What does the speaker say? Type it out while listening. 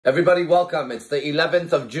Everybody, welcome. It's the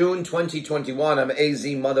 11th of June, 2021. I'm AZ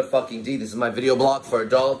motherfucking D. This is my video blog for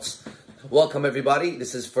adults. Welcome, everybody.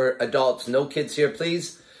 This is for adults. No kids here,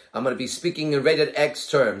 please. I'm going to be speaking in rated X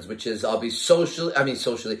terms, which is I'll be sexually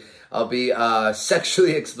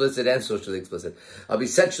explicit and socially explicit. I'll be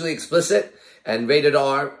sexually explicit, and rated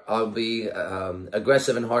R, I'll be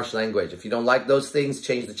aggressive and harsh language. If you don't like those things,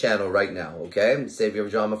 change the channel right now, okay? Save your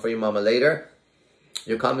drama for your mama later.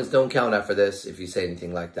 Your comments don't count after this if you say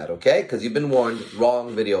anything like that, okay? Because you've been warned,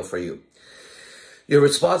 wrong video for you. You're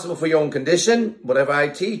responsible for your own condition. Whatever I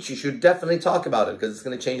teach, you should definitely talk about it because it's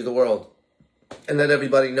going to change the world. And let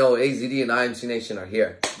everybody know AZD and IMC Nation are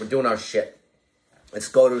here. We're doing our shit. Let's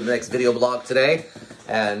go to the next video blog today.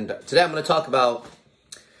 And today I'm going to talk about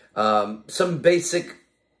some basic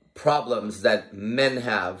problems that men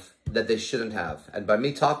have that they shouldn't have. And by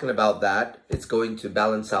me talking about that, it's going to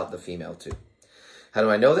balance out the female too. How do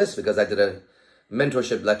I know this? Because I did a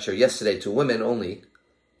mentorship lecture yesterday to women only,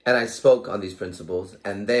 and I spoke on these principles,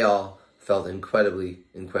 and they all felt incredibly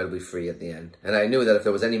free at the end. And I knew that if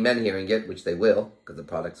there was any men hearing it, which they will, because the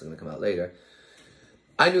products are going to come out later,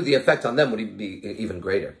 I knew the effect on them would be even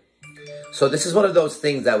greater. So this is one of those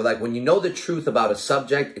things that, like, when you know the truth about a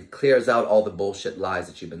subject, it clears out all the bullshit lies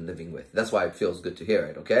that you've been living with. That's why it feels good to hear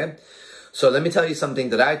it, okay? So let me tell you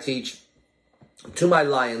something that I teach to my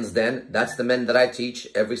lions then. That's the men that I teach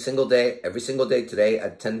every single day today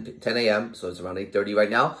at 10 a.m. So it's around 8:30 right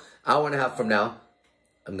now. Hour and a half from now,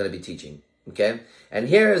 I'm going to be teaching, okay? And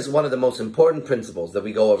here is one of the most important principles that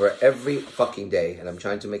we go over every fucking day. And I'm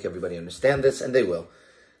trying to make everybody understand this, and they will.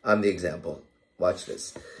 I'm the example. Watch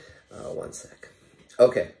this. One sec.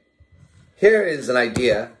 Okay. Here is an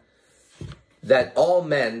idea that all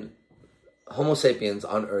men, Homo sapiens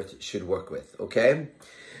on Earth, should work with, okay?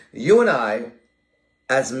 You and I,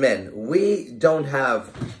 as men, we don't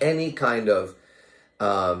have any kind of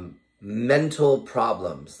mental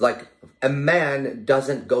problems. Like, a man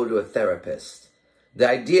doesn't go to a therapist. The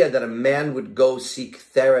idea that a man would go seek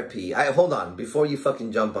therapy. Hold on, before you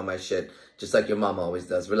fucking jump on my shit, just like your mom always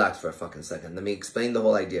does, relax for a fucking second. Let me explain the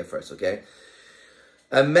whole idea first, okay?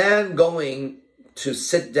 A man going to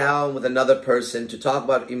sit down with another person to talk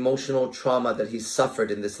about emotional trauma that he's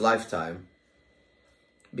suffered in this lifetime,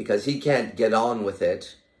 because he can't get on with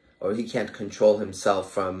it, or he can't control himself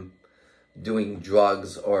from doing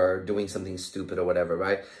drugs or doing something stupid or whatever,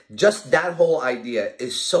 right? Just that whole idea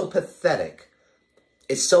is so pathetic.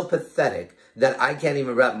 It's so pathetic that I can't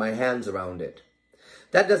even wrap my hands around it.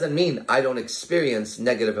 That doesn't mean I don't experience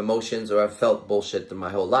negative emotions or I've felt bullshit through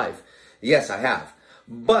my whole life. Yes, I have.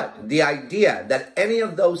 But the idea that any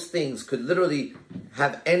of those things could literally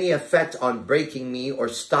have any effect on breaking me or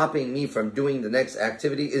stopping me from doing the next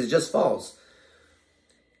activity is just false.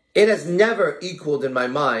 It has never equaled in my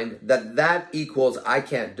mind that equals I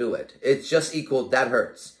can't do it. It's just equaled that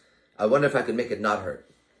hurts. I wonder if I could make it not hurt.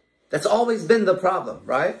 That's always been the problem,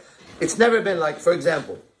 right? It's never been like, for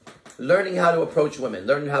example, learning how to approach women,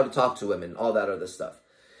 learning how to talk to women, all that other stuff.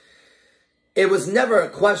 It was never a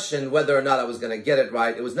question whether or not I was going to get it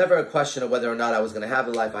right. It was never a question of whether or not I was going to have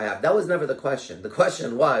the life I have. That was never the question. The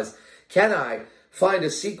question was, can I find a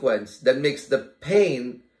sequence that makes the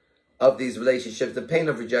pain of these relationships, the pain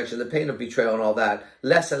of rejection, the pain of betrayal and all that,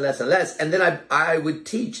 less and less and less. And then I would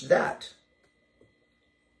teach that.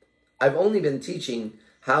 I've only been teaching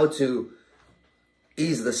how to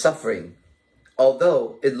ease the suffering,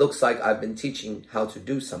 although it looks like I've been teaching how to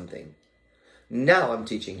do something. Now I'm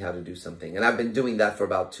teaching how to do something, and I've been doing that for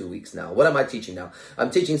about 2 weeks now. What am I teaching now? I'm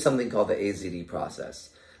teaching something called the AZD process.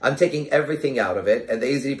 I'm taking everything out of it, and the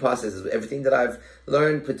AZD process is everything that I've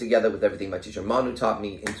learned, put together with everything my teacher Manu taught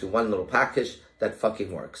me into one little package that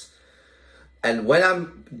fucking works. And when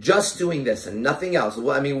I'm just doing this and nothing else,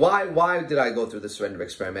 well, I mean, why did I go through the surrender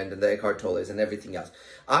experiment and the Eckhart Tolles and everything else?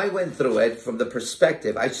 I went through it from the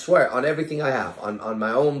perspective, I swear, on everything I have, on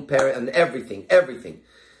my own parent, and everything.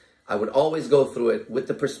 I would always go through it with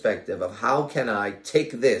the perspective of how can I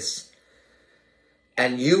take this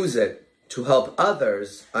and use it to help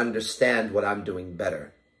others understand what I'm doing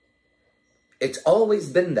better. It's always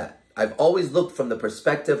been that. I've always looked from the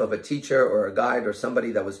perspective of a teacher or a guide or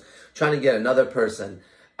somebody that was trying to get another person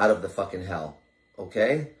out of the fucking hell.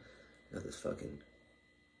 Okay? Got this fucking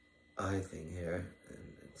eye thing here,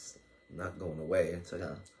 and it's not going away. It's like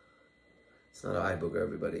it's not an eye booger,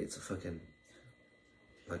 everybody. It's a fucking,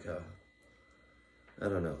 like a, I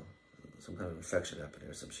don't know, some kind of infection happening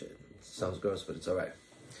or some shit. It sounds gross, but it's all right.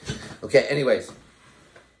 Okay, anyways,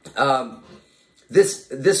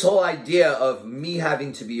 this whole idea of me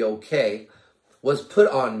having to be okay was put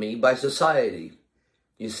on me by society.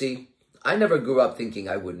 You see, I never grew up thinking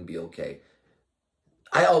I wouldn't be okay.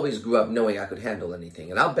 I always grew up knowing I could handle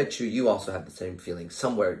anything. And I'll bet you also have the same feeling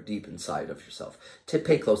somewhere deep inside of yourself. To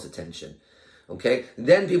pay close attention. Okay?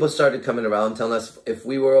 Then people started coming around telling us if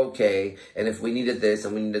we were okay and if we needed this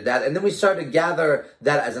and we needed that. And then we started to gather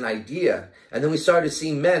that as an idea. And then we started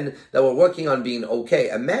seeing men that were working on being okay.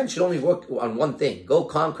 A man should only work on one thing. Go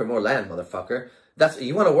conquer more land, motherfucker.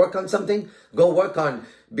 You want to work on something? Go work on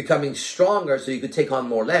becoming stronger so you could take on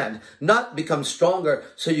more land. Not become stronger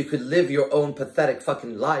so you could live your own pathetic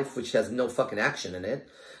fucking life, which has no fucking action in it.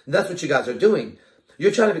 And that's what you guys are doing.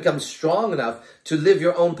 You're trying to become strong enough to live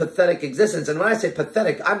your own pathetic existence. And when I say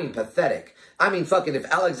pathetic, I mean pathetic. I mean fucking if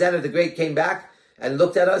Alexander the Great came back and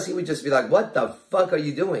looked at us, he would just be like, what the fuck are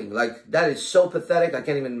you doing? Like, that is so pathetic. I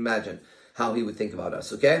can't even imagine how he would think about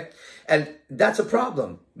us, okay? And that's a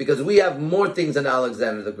problem because we have more things than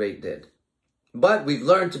Alexander the Great did. But we've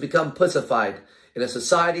learned to become pussified in a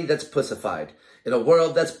society that's pussified, in a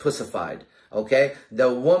world that's pussified, okay?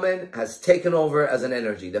 The woman has taken over as an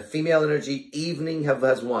energy. The female energy, evening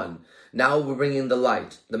has won. Now we're bringing the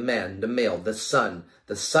light, the man, the male, the son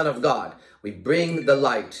of God. We bring the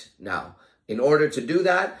light now. In order to do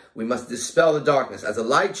that, we must dispel the darkness. As the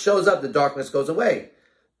light shows up, the darkness goes away.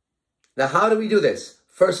 Now, how do we do this?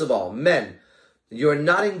 First of all, men, you're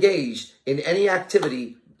not engaged in any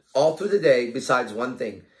activity all through the day besides one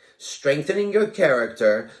thing. Strengthening your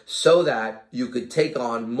character so that you could take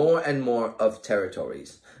on more and more of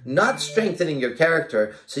territories. Not strengthening your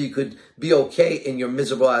character so you could be okay in your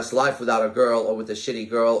miserable ass life without a girl or with a shitty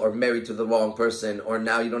girl or married to the wrong person or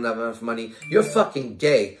now you don't have enough money. You're fucking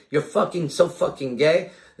gay. You're fucking so fucking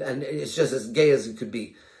gay and it's just as gay as it could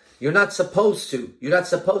be. You're not supposed to. You're not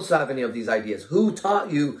supposed to have any of these ideas. Who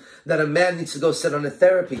taught you that a man needs to go sit on a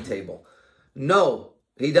therapy table? No,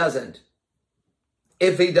 he doesn't.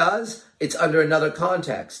 If he does, it's under another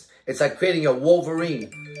context. It's like creating a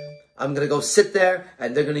Wolverine. I'm going to go sit there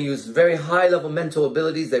and they're going to use very high-level mental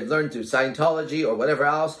abilities they've learned through Scientology or whatever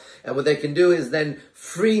else. And what they can do is then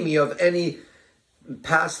free me of any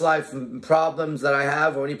past life problems that I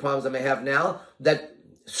have or any problems I may have now that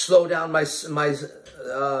slow down my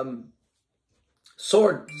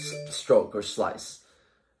sword stroke or slice.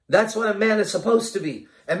 That's what a man is supposed to be.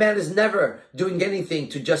 A man is never doing anything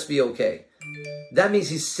to just be okay. That means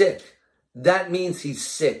he's sick. That means he's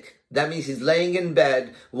sick. That means he's laying in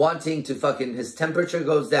bed wanting to fucking, his temperature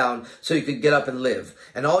goes down so he could get up and live.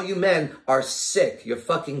 And all you men are sick. You're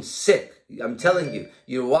fucking sick. I'm telling you.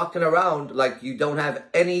 You're walking around like you don't have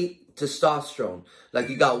any testosterone. Like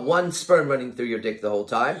you got one sperm running through your dick the whole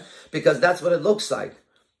time. Because that's what it looks like.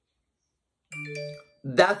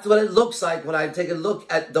 That's what it looks like when I take a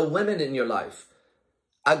look at the women in your life.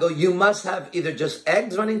 I go, you must have either just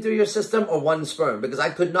eggs running through your system or one sperm. Because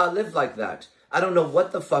I could not live like that. I don't know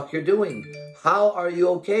what the fuck you're doing. How are you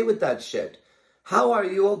okay with that shit? How are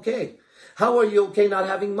you okay? How are you okay not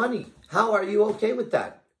having money? How are you okay with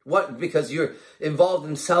that? What? Because you're involved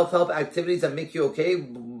in self-help activities that make you okay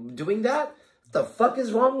doing that? What the fuck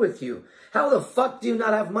is wrong with you? How the fuck do you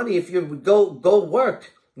not have money if you go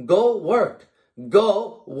work? Go work.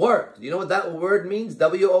 Go work. You know what that word means?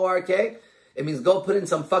 W-O-R-K? It means go put in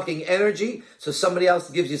some fucking energy so somebody else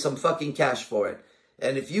gives you some fucking cash for it.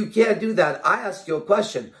 And if you can't do that, I ask you a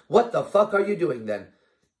question. What the fuck are you doing then?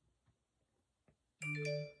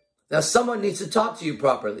 Now, someone needs to talk to you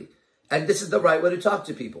properly. And this is the right way to talk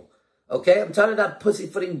to people. Okay? I'm tired of that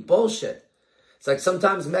pussyfooting bullshit. It's like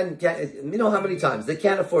sometimes men can't, you know how many times? They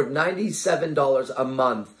can't afford $97 a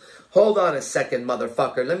month. Hold on a second,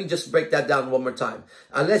 motherfucker. Let me just break that down one more time.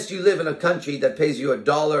 Unless you live in a country that pays you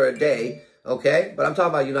 $1 a day, okay? But I'm talking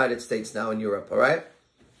about United States now and Europe, all right?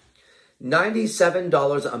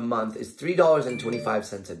 $97 a month is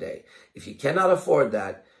 $3.25 a day. If you cannot afford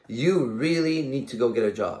that, you really need to go get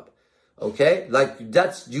a job. Okay? Like,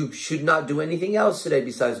 you should not do anything else today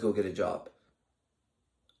besides go get a job.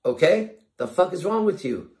 Okay? The fuck is wrong with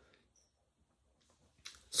you?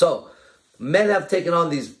 So, men have taken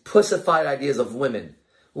on these pussified ideas of women.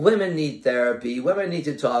 Women need therapy. Women need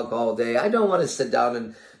to talk all day. I don't want to sit down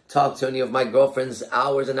and talk to any of my girlfriends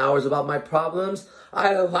hours and hours about my problems.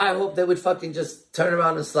 I hope they would fucking just turn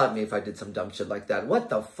around and slap me if I did some dumb shit like that. What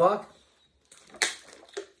the fuck?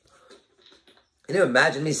 Can you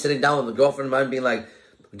imagine me sitting down with a girlfriend of mine being like,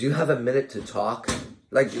 do you have a minute to talk?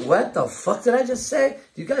 Like, what the fuck did I just say?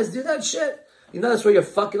 Do you guys do that shit? You know that's where you're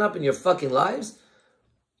fucking up in your fucking lives?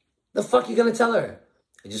 The fuck you gonna tell her?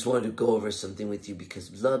 I just wanted to go over something with you because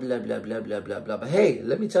blah, blah, blah, blah, blah, blah, blah. But hey,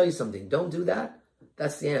 let me tell you something. Don't do that.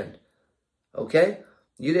 That's the end. Okay?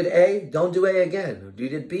 You did A, don't do A again. You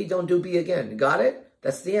did B, don't do B again. Got it?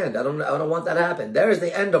 That's the end. I don't want that to happen. There's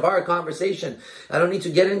the end of our conversation. I don't need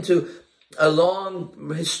to get into a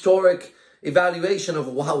long historic evaluation of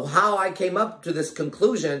how I came up to this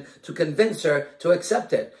conclusion to convince her to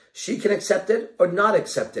accept it. She can accept it or not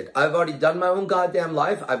accept it. I've already done my own goddamn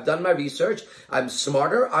life. I've done my research. I'm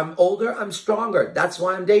smarter. I'm older. I'm stronger. That's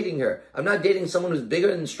why I'm dating her. I'm not dating someone who's bigger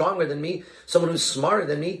and stronger than me, someone who's smarter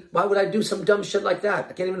than me. Why would I do some dumb shit like that?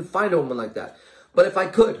 I can't even find a woman like that. But if I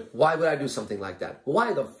could, why would I do something like that?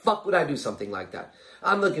 Why the fuck would I do something like that?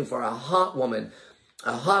 I'm looking for a hot woman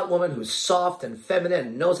who's soft and feminine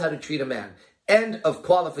and knows how to treat a man. End of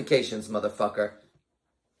qualifications, motherfucker.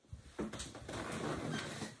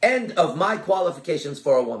 End of my qualifications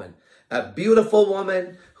for a woman. A beautiful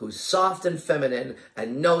woman who's soft and feminine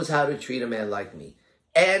and knows how to treat a man like me.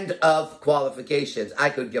 End of qualifications. I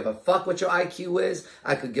could give a fuck what your IQ is.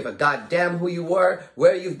 I could give a goddamn who you were,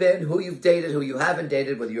 where you've been, who you've dated, who you haven't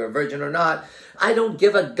dated, whether you're a virgin or not. I don't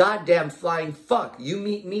give a goddamn flying fuck. You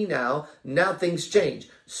meet me now. Now things change.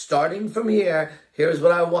 Starting from here, here's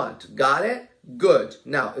what I want. Got it? Good.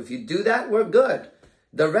 Now, if you do that, we're good.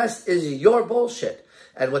 The rest is your bullshit.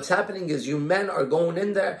 And what's happening is you men are going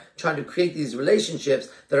in there trying to create these relationships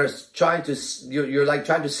that are trying to, you're like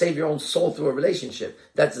trying to save your own soul through a relationship.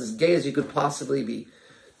 That's as gay as you could possibly be.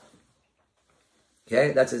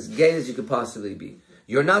 Okay? That's as gay as you could possibly be.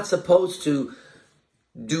 You're not supposed to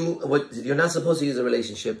you're not supposed to use a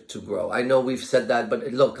relationship to grow. I know we've said that,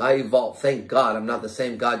 but look, I evolved. Thank God I'm not the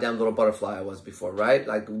same goddamn little butterfly I was before, right?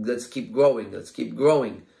 Like, let's keep growing. Let's keep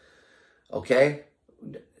growing. Okay?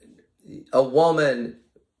 A woman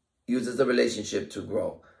uses the relationship to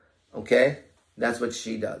grow. Okay? That's what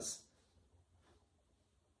she does.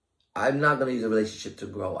 I'm not going to use a relationship to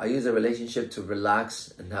grow. I use a relationship to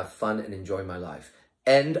relax and have fun and enjoy my life.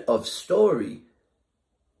 End of story.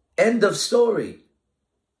 End of story.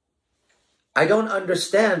 I don't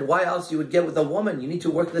understand why else you would get with a woman. You need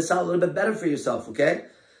to work this out a little bit better for yourself, okay?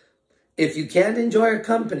 If you can't enjoy her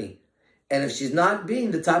company, and if she's not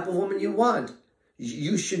being the type of woman you want,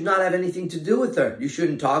 you should not have anything to do with her. You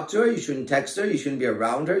shouldn't talk to her. You shouldn't text her. You shouldn't be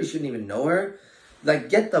around her. You shouldn't even know her. Like,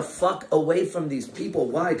 get the fuck away from these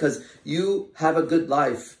people. Why? Because you have a good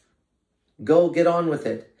life. Go get on with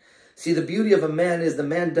it. See, the beauty of a man is the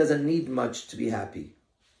man doesn't need much to be happy.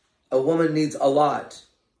 A woman needs a lot.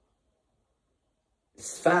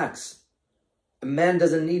 It's facts. A man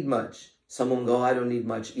doesn't need much. Someone go, I don't need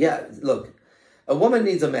much. Yeah, look, a woman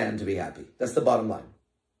needs a man to be happy. That's the bottom line.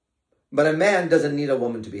 But a man doesn't need a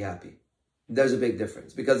woman to be happy. There's a big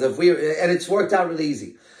difference. Because and it's worked out really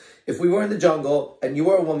easy. If we were in the jungle and you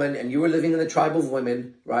were a woman and you were living in the tribe of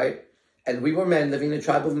women, right? And we were men living in a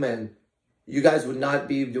tribe of men, you guys would not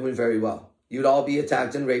be doing very well. You'd all be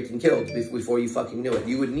attacked and raped and killed before you fucking knew it.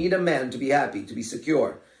 You would need a man to be happy, to be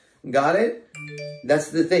secure. Got it?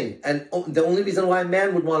 That's the thing. And the only reason why a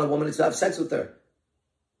man would want a woman is to have sex with her.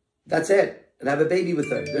 That's it. And have a baby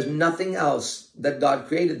with her. There's nothing else that God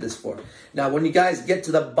created this for. Now, when you guys get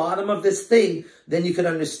to the bottom of this thing, then you can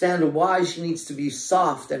understand why she needs to be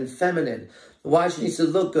soft and feminine. Why she needs to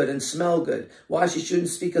look good and smell good. Why she shouldn't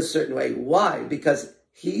speak a certain way. Why? Because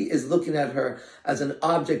he is looking at her as an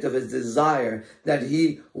object of his desire that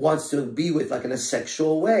he wants to be with, like in a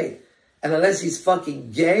sexual way. And unless he's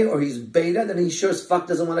fucking gay or he's beta, then he sure as fuck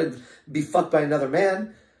doesn't want to be fucked by another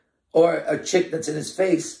man or a chick that's in his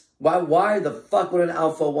face. Why the fuck would an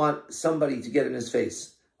alpha want somebody to get in his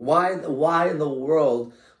face? Why in the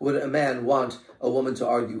world would a man want a woman to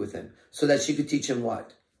argue with him so that she could teach him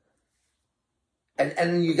what?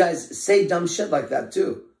 And you guys say dumb shit like that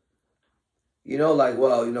too. You know, like,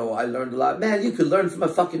 well, you know, I learned a lot. Man, you could learn from a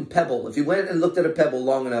fucking pebble. If you went and looked at a pebble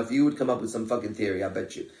long enough, you would come up with some fucking theory, I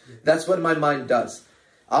bet you. That's what my mind does.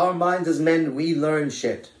 Our minds as men, we learn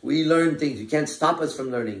shit. We learn things. You can't stop us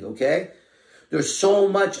from learning, okay? There's so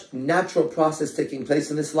much natural process taking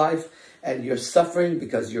place in this life, and you're suffering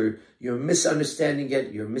because you're misunderstanding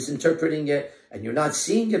it, you're misinterpreting it, and you're not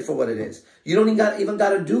seeing it for what it is. You don't even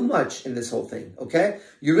got to do much in this whole thing, okay?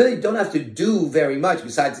 You really don't have to do very much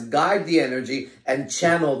besides guide the energy and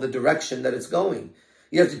channel the direction that it's going.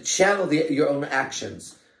 You have to channel your own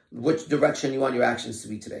actions, which direction you want your actions to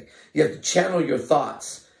be today. You have to channel your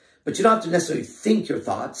thoughts, but you don't have to necessarily think your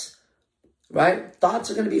thoughts. Right?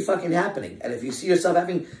 Thoughts are going to be fucking happening. And if you see yourself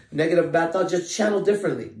having negative, bad thoughts, just channel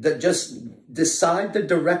differently. Just decide the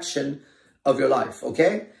direction of your life,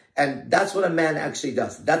 okay? And that's what a man actually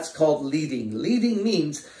does. That's called leading. Leading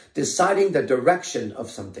means deciding the direction of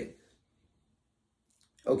something.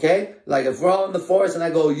 Okay? Like if we're all in the forest and I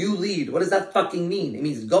go, you lead. What does that fucking mean? It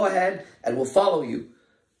means go ahead and we'll follow you.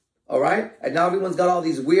 All right? And now everyone's got all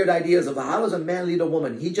these weird ideas of how does a man lead a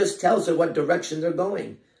woman? He just tells her what direction they're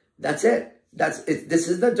going. That's it. That's it. This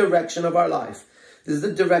is the direction of our life. This is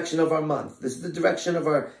the direction of our month. This is the direction of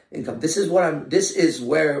our income. This is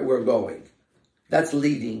where we're going. That's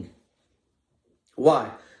leading.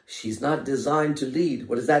 Why? She's not designed to lead.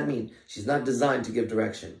 What does that mean? She's not designed to give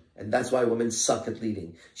direction. And that's why women suck at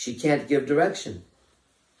leading. She can't give direction.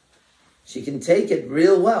 She can take it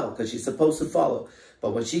real well because she's supposed to follow.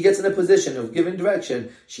 But when she gets in a position of giving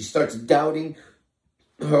direction, she starts doubting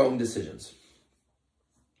her own decisions.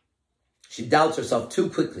 She doubts herself too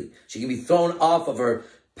quickly. She can be thrown off of her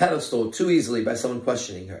pedestal too easily by someone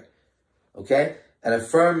questioning her. Okay? And a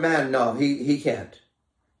firm man, no, he can't.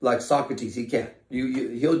 Like Socrates, he can't.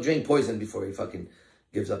 He'll drink poison before he fucking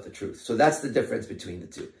gives up the truth. So that's the difference between the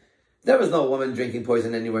two. There was no woman drinking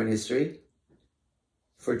poison anywhere in history.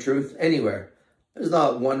 For truth, anywhere. There's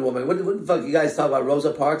not one woman. What the fuck you guys talk about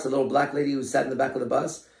Rosa Parks, a little black lady who sat in the back of the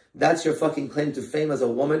bus? That's your fucking claim to fame as a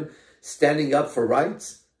woman standing up for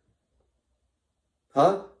rights?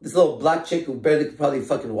 Huh? This little black chick who barely could probably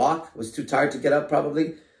fucking walk, was too tired to get up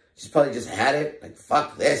probably. She's probably just had it. Like,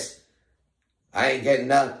 fuck this. I ain't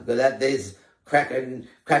getting up because that these cracking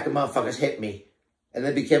motherfuckers hit me. And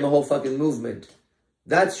then became a whole fucking movement.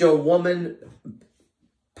 That's your woman,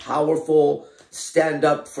 powerful, stand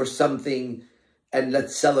up for something and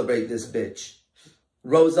let's celebrate this bitch.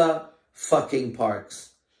 Rosa fucking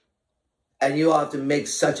Parks. And you have to make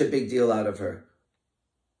such a big deal out of her.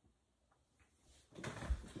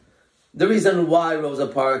 The reason why Rosa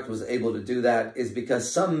Parks was able to do that is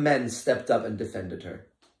because some men stepped up and defended her.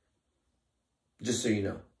 Just so you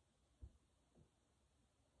know.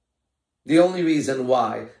 The only reason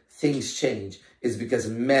why things change is because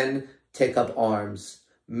men take up arms.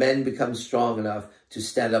 Men become strong enough to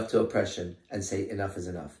stand up to oppression and say enough is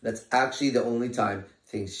enough. That's actually the only time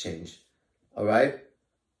things change. All right?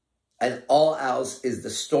 And all else is the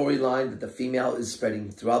storyline that the female is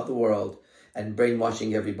spreading throughout the world and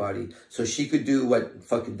brainwashing everybody. So she could do what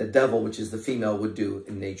fucking the devil, which is the female, would do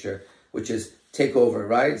in nature, which is take over,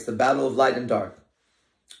 right? It's the battle of light and dark.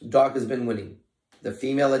 Dark has been winning. The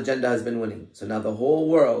female agenda has been winning. So now the whole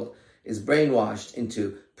world is brainwashed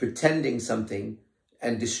into pretending something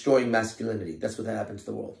and destroying masculinity. That's what happened to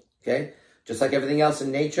the world, okay? Just like everything else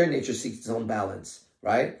in nature, nature seeks its own balance,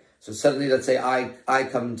 right? So suddenly, let's say I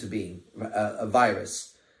come into being, a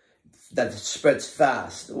virus that spreads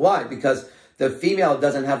fast. Why? Because the female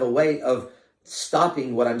doesn't have a way of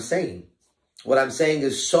stopping what I'm saying. What I'm saying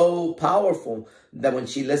is so powerful that when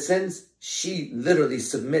she listens, she literally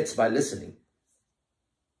submits by listening.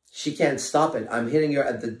 She can't stop it. I'm hitting her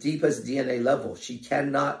at the deepest DNA level. She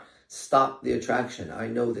cannot stop the attraction. I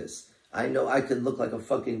know this. I know I could look like a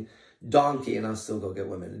fucking donkey and I'll still go get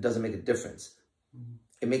women. It doesn't make a difference.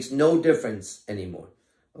 It makes no difference anymore.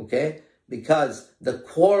 Okay? Because the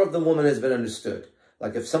core of the woman has been understood.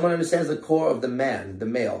 Like if someone understands the core of the man, the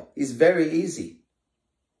male, he's very easy.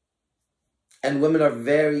 And women are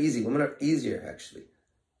very easy. Women are easier, actually.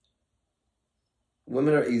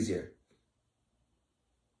 Women are easier.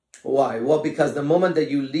 Why? Well, because the moment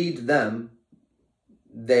that you lead them,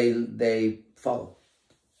 they follow.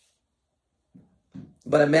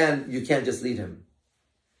 But a man, you can't just lead him.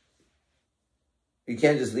 You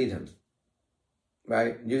can't just lead him.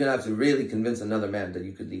 Right? You're going to have to really convince another man that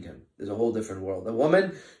you could lead him. There's a whole different world. A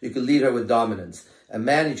woman, you could lead her with dominance. A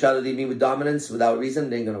man, you try to lead me with dominance without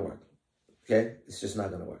reason, it ain't going to work. Okay? It's just not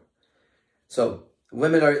going to work. So,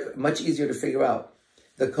 women are much easier to figure out.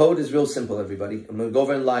 The code is real simple, everybody. I'm going to go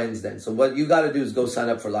over in Lions Den. So what you got to do is go sign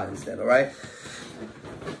up for Lions Den, all right?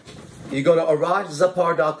 You go to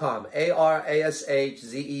arashzapar.com,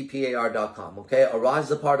 ARASHZEPAR.com, okay?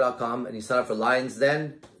 arashzapar.com, and you sign up for Lions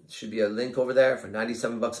Den. Should be a link over there for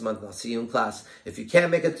 $97 a month, and I'll see you in class. If you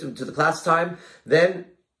can't make it to the class time, then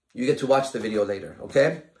you get to watch the video later,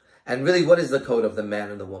 okay? And really, what is the code of the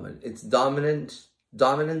man and the woman? It's dominance,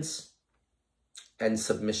 and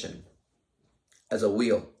submission as a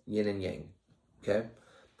wheel, yin and yang, okay?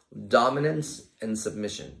 Dominance and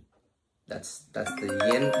submission. That's the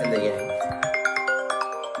yin and the yang.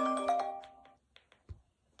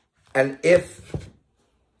 And if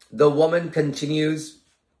the woman continues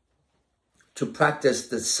to practice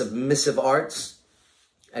the submissive arts,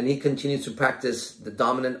 and he continues to practice the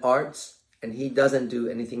dominant arts, and he doesn't do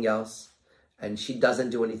anything else, and she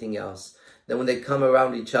doesn't do anything else, then when they come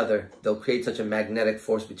around each other, they'll create such a magnetic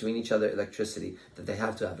force between each other, electricity, that they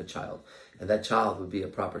have to have a child. And that child would be a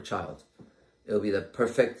proper child. It'll be the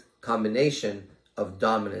perfect combination of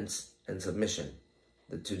dominance and submission,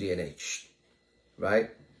 the two DNA,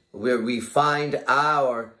 right? Where we find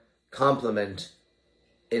our complement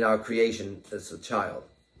in our creation as a child,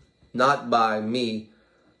 not by me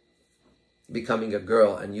becoming a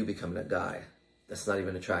girl and you becoming a guy. that's not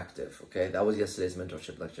even attractive, okay? That was yesterday's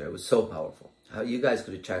mentorship lecture. It was so powerful. How you guys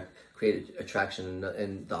could create attraction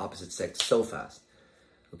in the opposite sex so fast,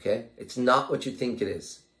 okay? It's not what you think it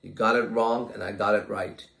is. You got it wrong, and I got it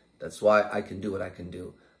right. That's why I can do what I can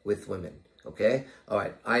do with women, okay? All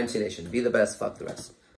right, IMC Nation, be the best, fuck the rest.